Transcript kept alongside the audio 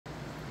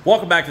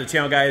Welcome back to the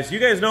channel, guys. You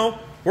guys know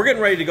we're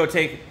getting ready to go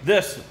take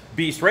this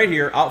beast right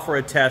here out for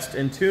a test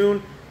and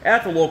tune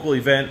at the local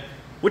event,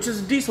 which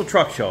is a diesel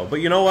truck show.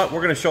 But you know what?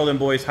 We're going to show them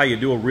boys how you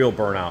do a real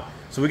burnout.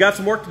 So we got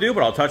some work to do,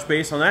 but I'll touch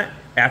base on that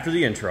after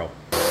the intro.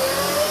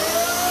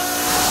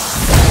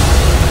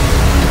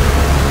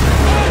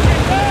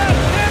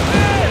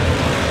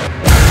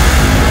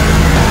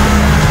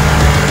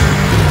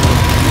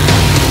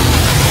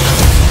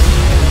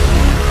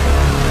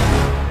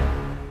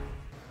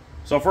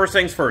 So first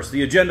things first,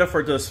 the agenda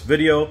for this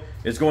video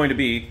is going to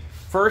be,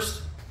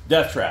 first,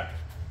 death trap.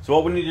 So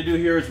what we need to do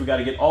here is we got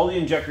to get all the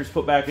injectors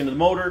put back into the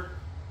motor.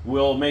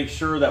 We'll make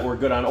sure that we're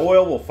good on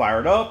oil. We'll fire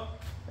it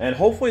up, and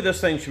hopefully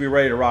this thing should be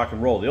ready to rock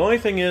and roll. The only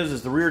thing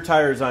is the rear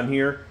tires on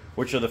here,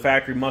 which are the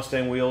factory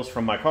Mustang wheels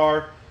from my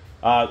car.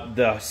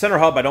 The center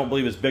hub I don't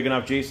believe is big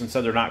enough. Jason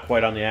said they're not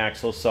quite on the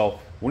axle, so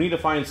we need to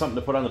find something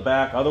to put on the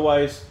back.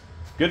 Otherwise,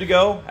 good to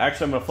go.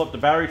 Actually, I'm going to flip the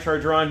battery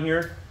charger on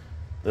here.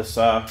 This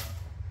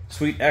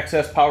sweet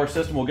excess power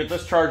system. We'll get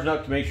this charged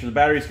up to make sure the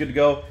battery's good to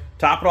go.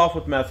 Top it off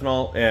with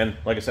methanol, and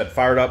like I said,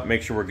 fire it up,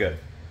 make sure we're good.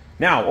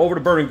 Now, over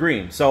to burning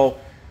green. So,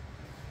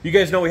 you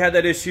guys know we had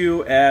that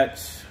issue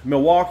at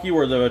Milwaukee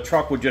where the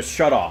truck would just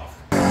shut off.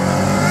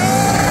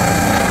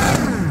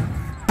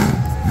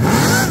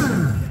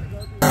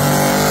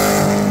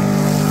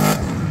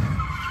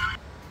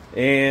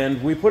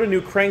 And we put a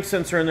new crank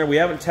sensor in there. We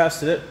haven't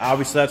tested it.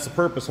 Obviously, that's the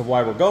purpose of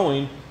why we're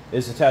going,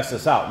 is to test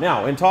this out.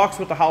 Now, in talks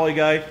with the Holly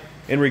guy,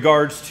 in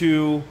regards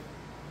to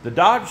the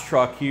Dodge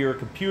truck here,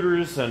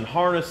 computers and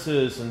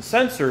harnesses and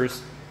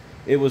sensors,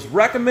 it was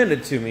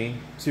recommended to me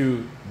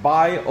to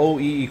buy OE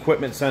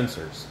equipment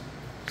sensors.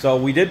 So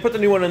we did put the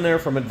new one in there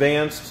from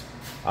Advanced,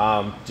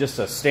 just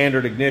a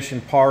standard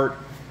ignition part.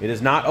 It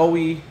is not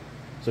OE.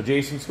 So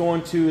Jason's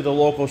going to the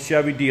local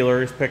Chevy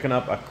dealer, he's picking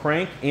up a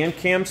crank and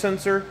cam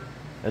sensor.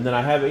 And then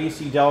I have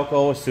AC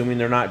Delco, assuming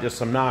they're not just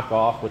some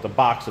knockoff, with a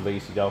box of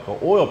AC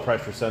Delco oil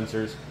pressure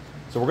sensors.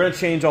 So we're going to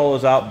change all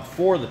those out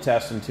before the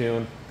test and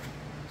tune.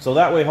 So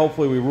that way,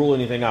 hopefully, we rule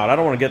anything out. I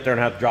don't want to get there and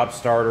have to drop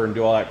starter and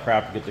do all that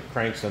crap to get the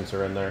crank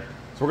sensor in there.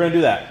 So we're going to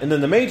do that. And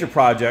then the major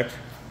project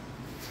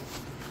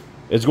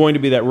is going to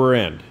be that rear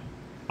end.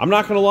 I'm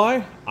not going to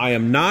lie. I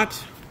am not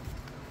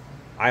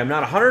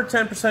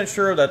 110%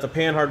 sure that the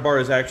panhard bar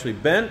is actually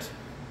bent.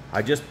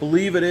 I just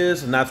believe it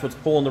is, and that's what's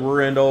pulling the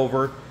rear end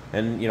over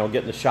and, you know,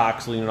 getting the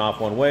shocks leaning off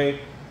one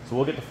way. So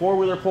we'll get the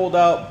four-wheeler pulled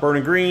out,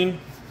 burning green.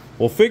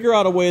 We'll figure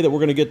out a way that we're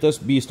going to get this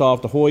beast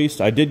off the hoist.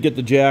 I did get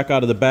the jack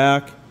out of the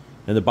back,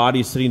 and the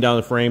body's sitting down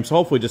the frame, so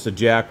hopefully just a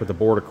jack with the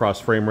board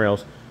across frame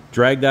rails.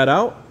 Drag that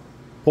out,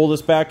 pull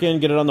this back in,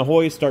 get it on the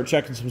hoist, start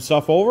checking some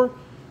stuff over,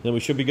 then we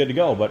should be good to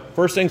go. But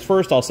first things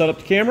first, I'll set up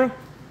the camera.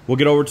 We'll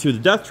get over to the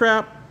death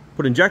trap,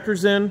 put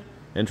injectors in,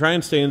 and try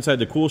and stay inside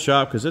the cool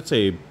shop because it's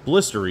a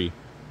blistery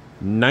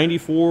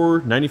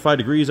 94, 95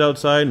 degrees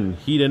outside and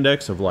heat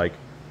index of like,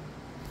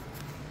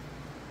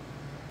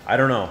 I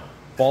don't know,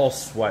 ball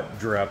sweat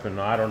drip, and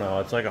I don't know,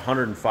 it's like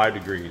 105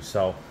 degrees.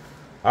 So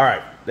all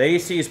right, the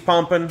AC is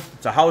pumping.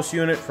 It's a house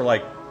unit for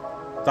like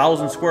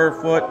 1,000 square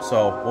foot,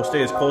 so we'll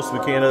stay as close as we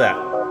can to that.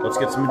 Let's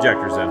get some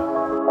injectors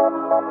in.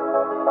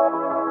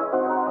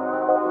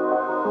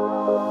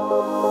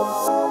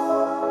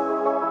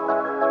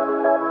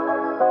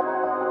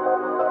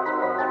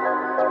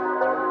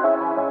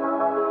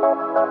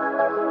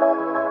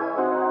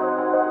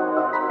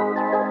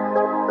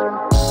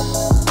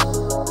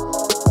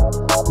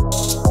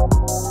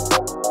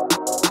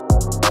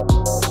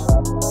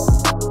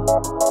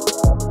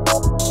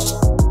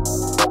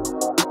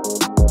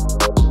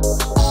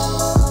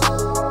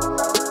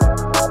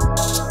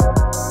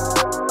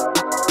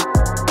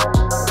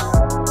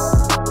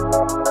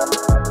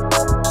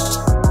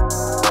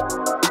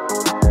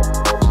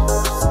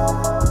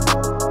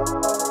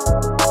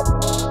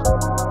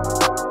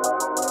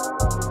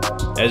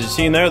 As you've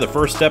seen there, the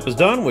first step is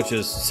done, which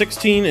is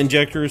 16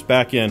 injectors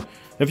back in.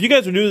 If you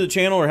guys are new to the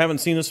channel or haven't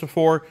seen this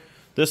before,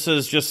 this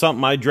is just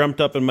something I dreamt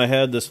up in my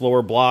head, this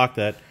lower block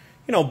that,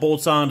 you know,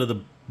 bolts onto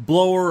the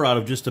blower out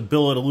of just a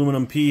billet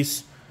aluminum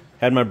piece.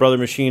 Had my brother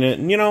machine it,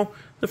 and you know,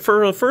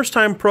 for the first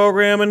time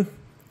programming,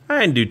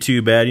 I didn't do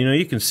too bad. You know,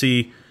 you can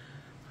see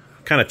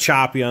kind of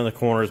choppy on the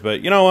corners,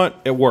 but you know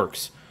what? It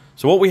works.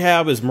 So what we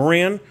have is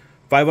Moran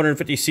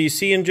 550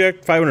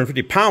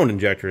 pound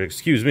injector,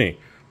 excuse me.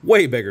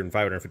 Way bigger than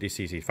 550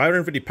 cc.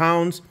 550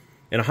 pounds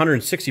and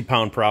 160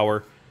 pound per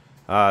hour.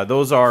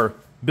 Those are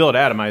billet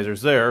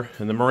atomizers there,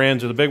 and the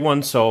Morans are the big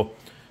ones. So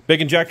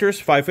big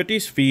injectors,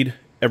 550s, feed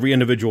every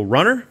individual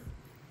runner,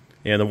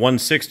 and the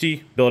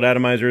 160 billet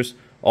atomizers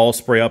all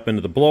spray up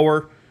into the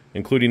blower,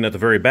 including at the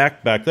very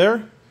back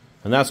there.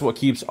 And that's what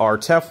keeps our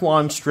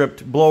Teflon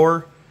stripped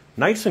blower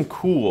nice and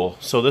cool.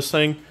 So this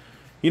thing,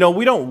 you know,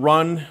 we don't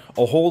run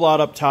a whole lot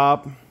up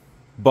top,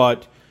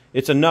 but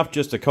it's enough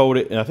just to coat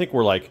it, and I think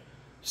we're like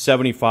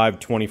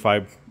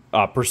 75-25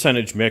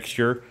 percentage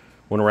mixture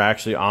when we're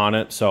actually on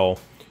it. So,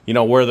 you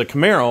know, where the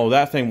Camaro,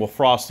 that thing will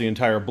frost the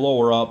entire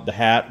blower up, the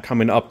hat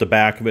coming up the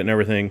back of it and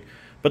everything.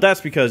 But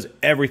that's because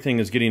everything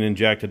is getting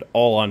injected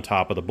all on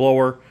top of the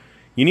blower.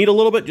 You need a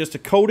little bit just to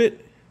coat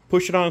it,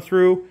 push it on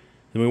through,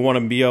 then we want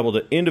to be able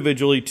to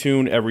individually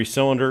tune every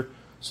cylinder.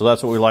 So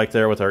that's what we like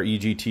there with our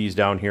EGTs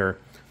down here.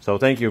 So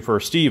thank you for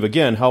Steve,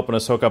 again, helping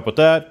us hook up with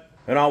that.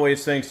 And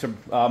always thanks to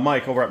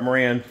Mike over at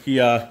Moran. He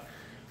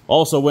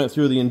also went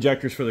through the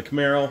injectors for the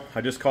Camaro.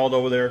 I just called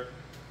over there.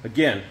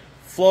 Again,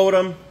 flowed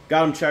them,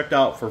 got them checked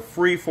out for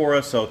free for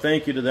us, so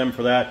thank you to them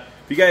for that.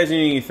 If you guys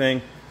need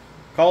anything,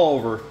 call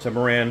over to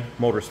Moran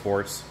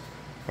Motorsports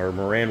or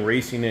Moran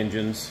Racing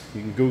Engines.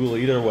 You can Google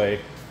it either way.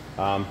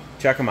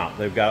 Check them out.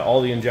 They've got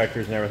all the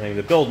injectors and everything.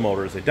 They build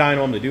motors, they dyno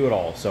them, they do it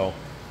all. So,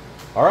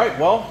 all right,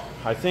 well,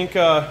 I think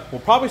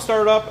we'll probably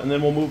start it up and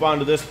then we'll move on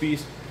to this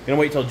piece. Gonna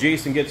wait till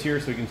Jason gets here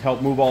so we can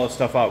help move all this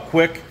stuff out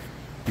quick,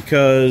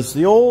 because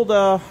the old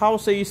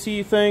house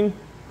AC thing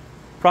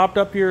propped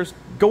up here is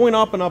going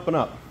up and up and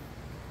up.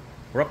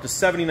 We're up to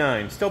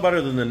 79, still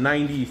better than the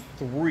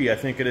 93 I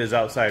think it is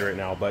outside right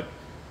now. But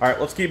all right,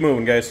 let's keep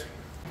moving, guys.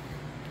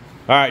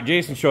 All right,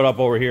 Jason showed up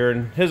over here,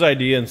 and his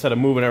idea, instead of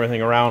moving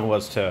everything around,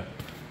 was to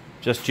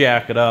just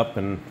jack it up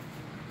and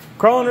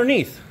crawl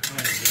underneath.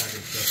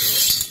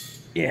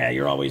 Yeah,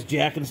 you're always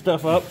jacking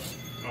stuff up.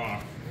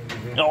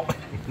 No.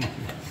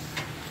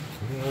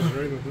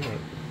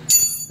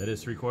 That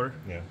is 3/4?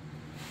 Yeah.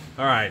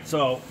 All right,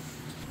 so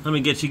let me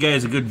get you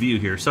guys a good view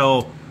here.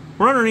 So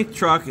we're underneath the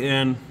truck,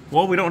 and,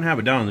 well, we don't have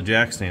it down in the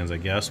jack stands, I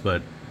guess,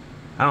 but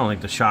I don't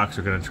think the shocks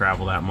are going to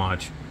travel that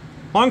much.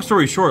 Long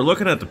story short,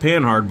 looking at the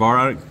panhard bar,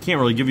 I can't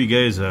really give you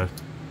guys a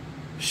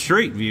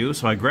straight view,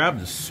 so I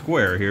grabbed the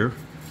square here.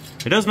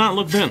 It does not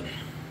look bent.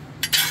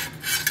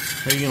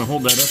 How are you going to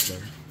hold that up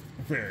there?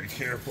 Very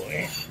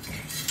carefully.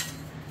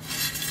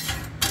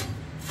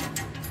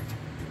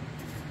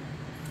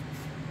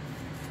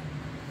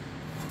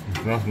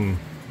 Nothing.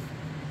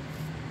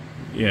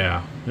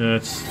 Yeah,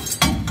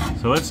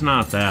 so it's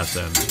not that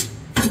then.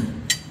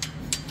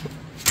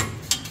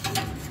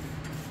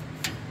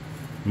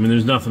 I mean,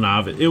 there's nothing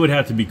of it. It would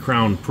have to be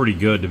crowned pretty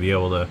good to be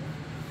able to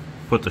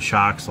put the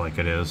shocks like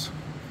it is.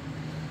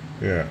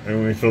 Yeah, I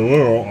mean, it's a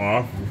little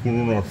off. I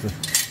don't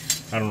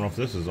know if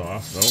this is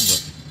off though,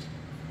 but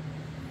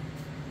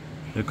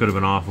it could have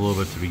been off a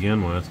little bit to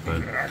begin with. But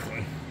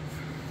exactly.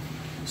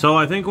 So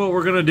I think what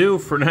we're gonna do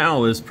for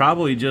now is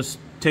probably just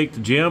take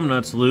the jam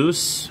nuts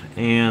loose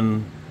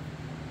and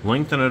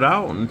lengthen it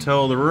out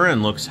until the rear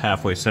end looks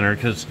halfway centered.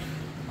 Because,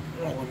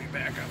 oh, let me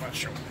back up. I'll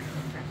show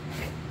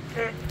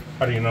you.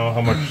 How do you know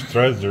how much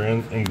threads are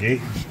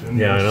engaged in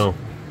yeah, this? I know.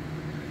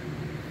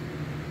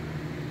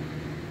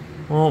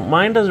 Well,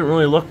 mine doesn't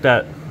really look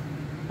that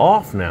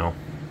off now.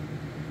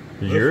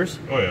 Is yours?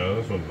 Oh yeah,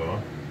 this one's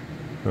off.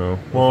 Oh,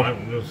 well.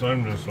 This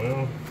I'm just,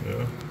 well,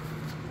 yeah.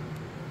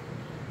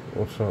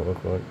 What's that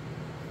look like?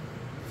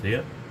 See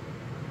it?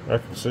 I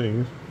can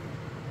see.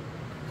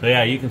 So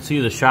yeah, you can see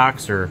the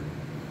shocks are...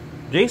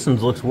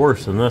 Jason's looks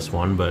worse than this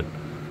one, but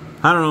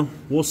I don't know.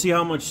 We'll see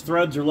how much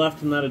threads are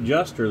left in that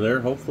adjuster there.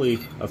 Hopefully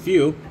a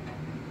few.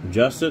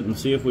 Adjust it and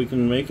see if we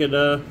can make it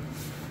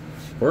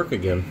work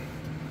again.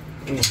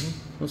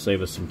 It'll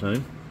save us some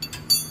time.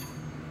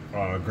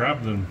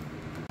 Grab them.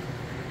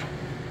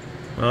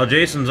 Well,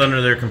 Jason's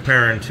under there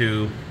comparing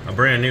to a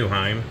brand new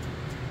Heim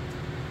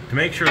to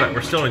make sure that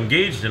we're still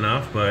engaged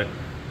enough, but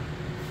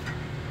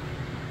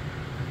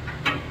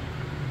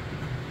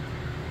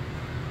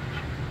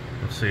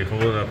let's see,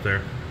 hold it up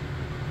there.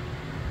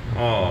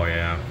 Oh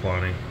yeah,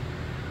 plenty.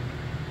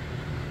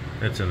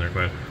 It's in there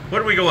quite. What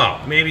do we go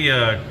out? Maybe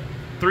a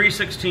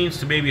 3/16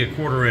 to maybe a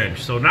 1/4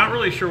 inch. So not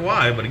really sure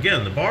why, but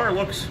again, the bar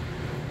looks,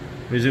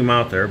 let me zoom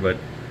out there, but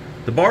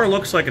the bar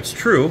looks like it's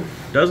true.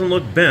 Doesn't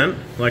look bent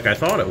like I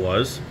thought it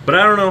was. But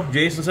I don't know.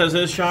 Jason says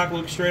his shock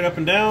looks straight up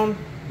and down.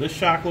 This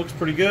shock looks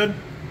pretty good.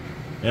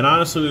 And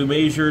honestly, we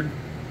measured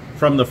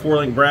from the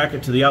 4-link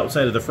bracket to the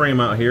outside of the frame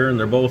out here, and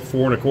they're both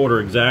 4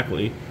 1/4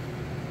 exactly.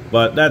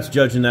 But that's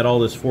judging that all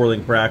this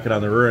 4-link bracket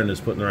on the rear end is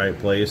put in the right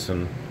place,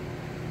 and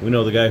we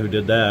know the guy who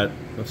did that.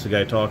 That's the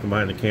guy talking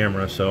behind the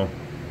camera, so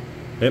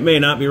it may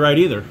not be right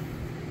either.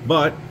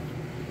 But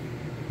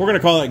we're going to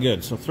call that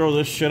good. So throw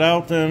this shit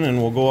out then, and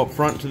we'll go up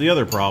front to the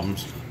other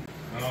problems.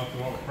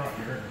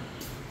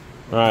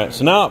 Alright,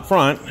 so now up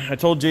front, I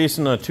told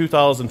Jason a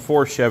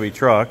 2004 Chevy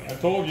truck. I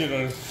told you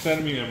to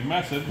send me a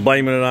message.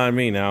 Blaming it on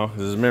me now,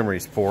 because his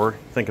memory's poor.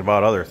 Thinking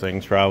about other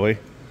things, probably.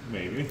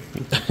 Maybe.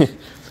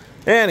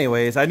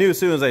 Anyways, I knew as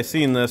soon as I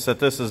seen this that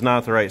this is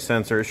not the right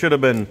sensor. It should have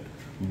been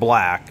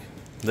black.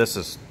 This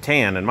is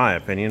tan in my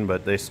opinion,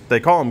 but they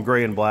call them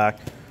gray and black.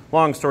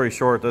 Long story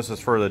short, this is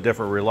for the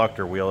different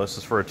reluctor wheel. This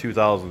is for a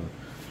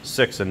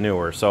 2006 and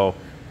newer. So,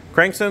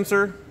 crank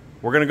sensor,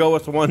 we're going to go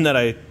with the one that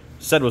I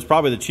said was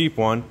probably the cheap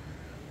one.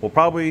 We'll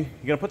probably,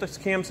 you going to put this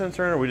cam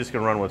sensor in, or are we just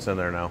going to run what's in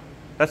there now?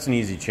 That's an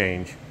easy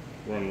change.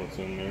 Run what's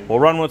in there. We'll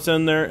run what's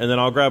in there, and then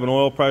I'll grab an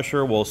oil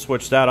pressure. We'll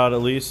switch that out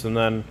at least, and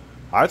then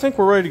I think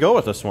we're ready to go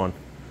with this one.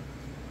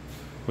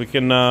 We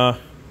can, I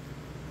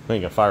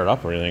think I fire it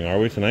up or anything, are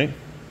we, tonight?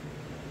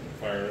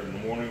 Fire it in the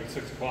morning at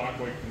 6 o'clock,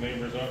 wake the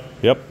neighbors up.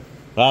 Yep.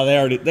 They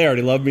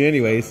already love me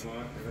anyways.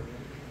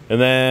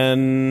 And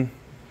then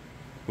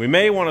we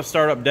may want to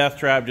start up Death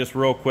Trap just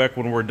real quick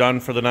when we're done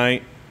for the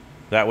night.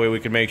 That way we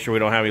can make sure we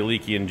don't have any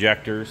leaky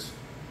injectors,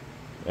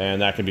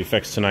 and that can be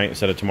fixed tonight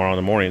instead of tomorrow in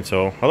the morning.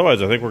 So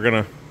otherwise, I think we're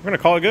gonna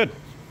call it good.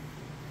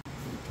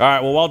 All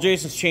right, well, while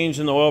Jason's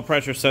changing the oil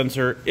pressure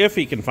sensor, if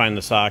he can find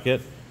the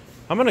socket,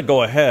 I'm gonna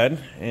go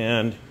ahead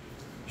and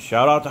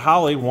shout out to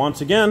Holly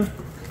once again.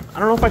 I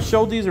don't know if I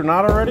showed these or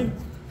not already,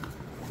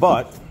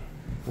 but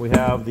we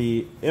have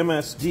the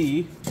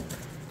MSD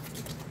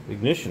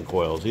ignition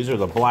coils. These are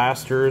the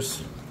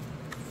blasters.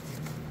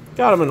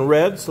 Got them in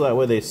red so that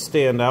way they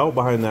stand out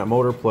behind that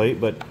motor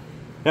plate. But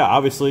yeah,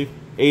 obviously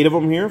 8 of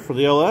them here for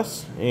the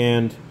LS,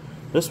 and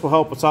this will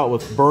help us out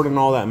with burning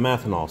all that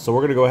methanol. So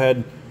we're gonna go ahead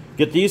and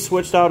get these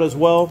switched out as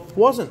well. It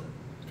wasn't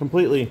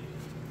completely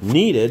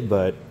needed,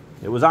 but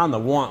it was on the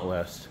want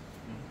list.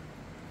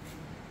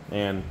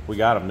 And we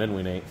got them, didn't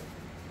we, Nate?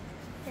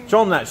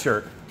 Show them that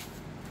shirt.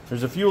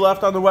 There's a few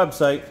left on the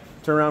website.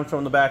 Turn around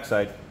from the back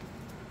side.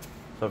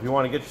 So if you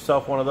want to get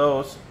yourself one of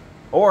those,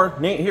 or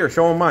Nate, here,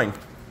 show them mine.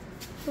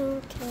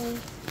 Okay.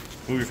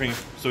 Move your finger.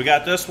 So we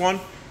got this one,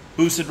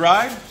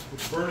 BoostedRide,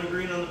 with burning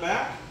green on the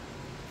back,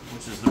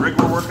 which is the rig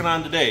we're working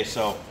on today.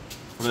 So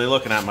what are they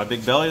looking at? My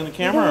big belly in the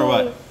camera or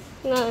what?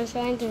 No, it's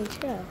trying to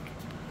check.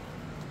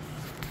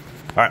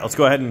 All right, let's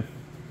go ahead and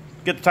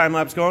get the time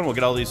lapse going. We'll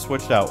get all these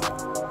switched out.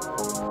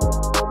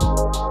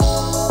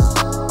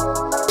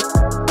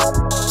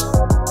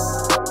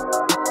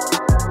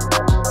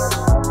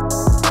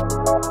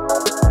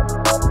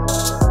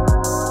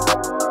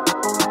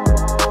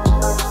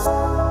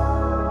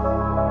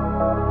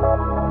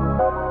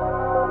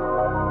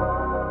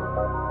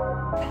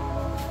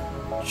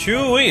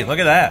 Chewy, look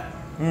at that.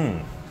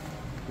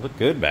 Look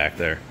good back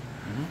there.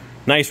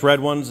 Nice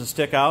red ones to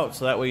stick out,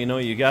 so that way you know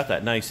you got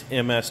that nice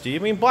MSD. I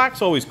mean, black's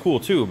always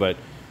cool too, but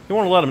you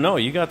want to let them know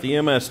you got the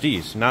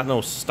MSDs, not no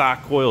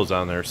stock coils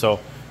on there. So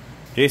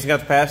Jason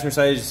got the passenger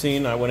side, as you've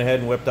seen. I went ahead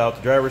and whipped out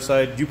the driver's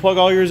side. Did you plug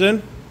all yours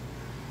in?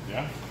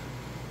 Yeah.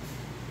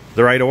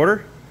 The right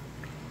order?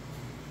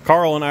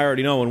 Carl and I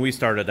already know when we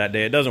started that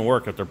day, it doesn't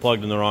work if they're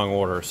plugged in the wrong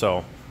order.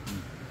 So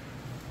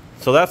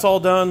that's all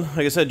done.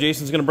 Like I said,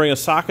 Jason's going to bring a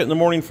socket in the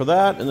morning for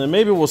that, and then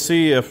maybe we'll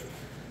see if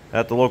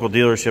at the local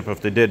dealership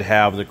if they did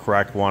have the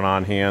correct one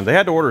on hand. They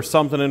had to order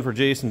something in for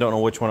Jason. Don't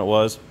know which one it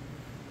was,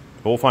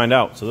 but we'll find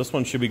out. So this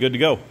one should be good to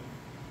go.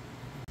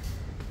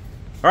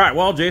 All right,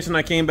 well, Jason and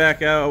I came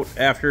back out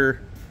after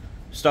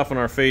stuffing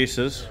our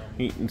faces,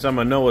 eating some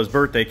of Noah's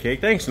birthday cake.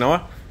 Thanks,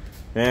 Noah.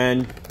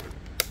 And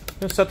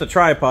let's set the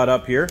tripod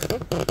up here.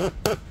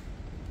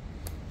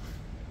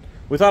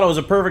 We thought it was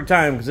a perfect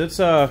time because it's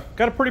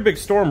got a pretty big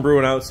storm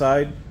brewing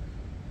outside,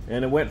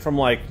 and it went from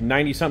like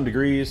 90-something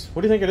degrees.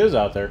 What do you think it is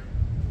out there?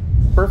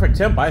 Perfect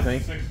temp, I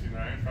think.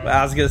 69.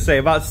 I was going to say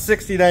about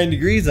 69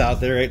 degrees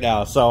out there right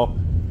now. So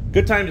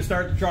good time to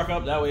start the truck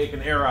up. That way it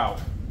can air out.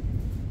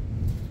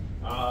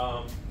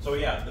 So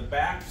yeah, the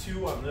back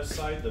two on this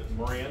side, the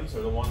Morans,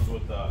 are the ones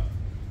with the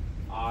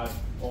odd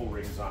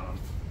O-rings on them.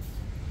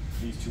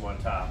 These two on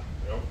top.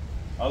 Yep.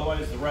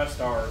 Otherwise, the rest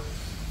are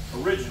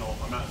original.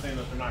 I'm not saying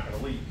that they're not going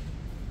to leak.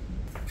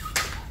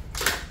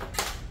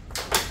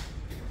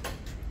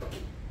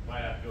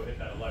 Might have to go hit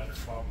that electric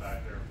pump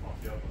back there and pump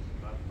you up with some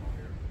methanol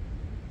here.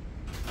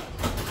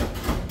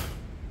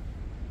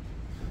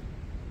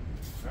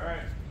 All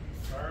right,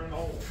 fire in the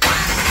hole.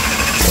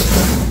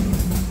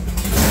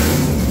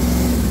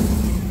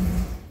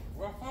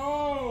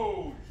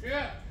 Whoa,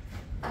 shit!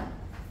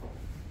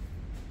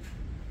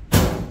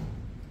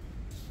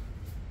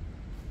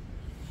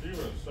 She was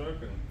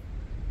sucking,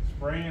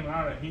 spraying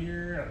out of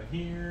here,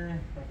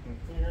 fucking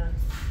here.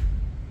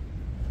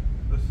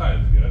 This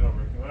side's good over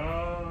here.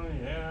 Oh,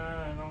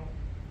 yeah, I know.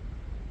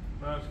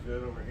 That's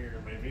good over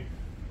here, maybe.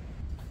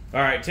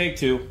 All right, take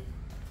two.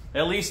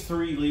 At least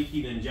 3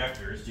 leaking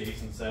injectors,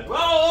 Jason said. Whoa,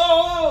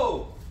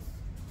 whoa,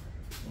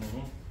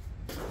 whoa!